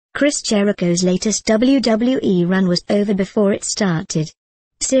Chris Jericho's latest WWE run was over before it started.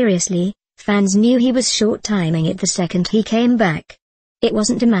 Seriously, fans knew he was short-timing it the second he came back. It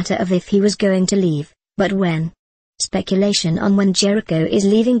wasn't a matter of if he was going to leave, but when. Speculation on when Jericho is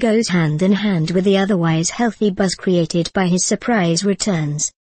leaving goes hand in hand with the otherwise healthy buzz created by his surprise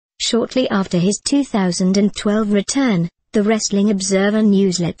returns. Shortly after his 2012 return, the Wrestling Observer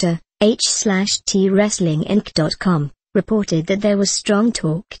newsletter, h/twrestlinginc.com, reported that there was strong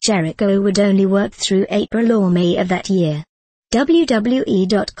talk Jericho would only work through April or May of that year.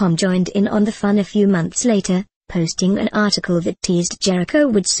 WWE.com joined in on the fun a few months later, posting an article that teased Jericho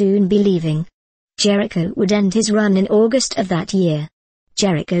would soon be leaving. Jericho would end his run in August of that year.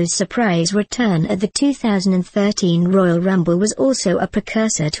 Jericho's surprise return at the 2013 Royal Rumble was also a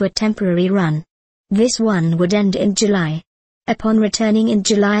precursor to a temporary run. This one would end in July. Upon returning in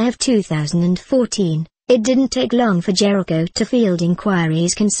July of 2014, it didn't take long for Jericho to field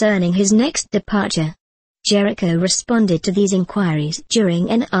inquiries concerning his next departure. Jericho responded to these inquiries during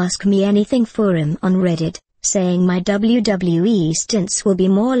an Ask Me Anything forum on Reddit, saying my WWE stints will be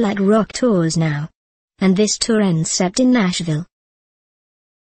more like rock tours now. And this tour ends in Nashville.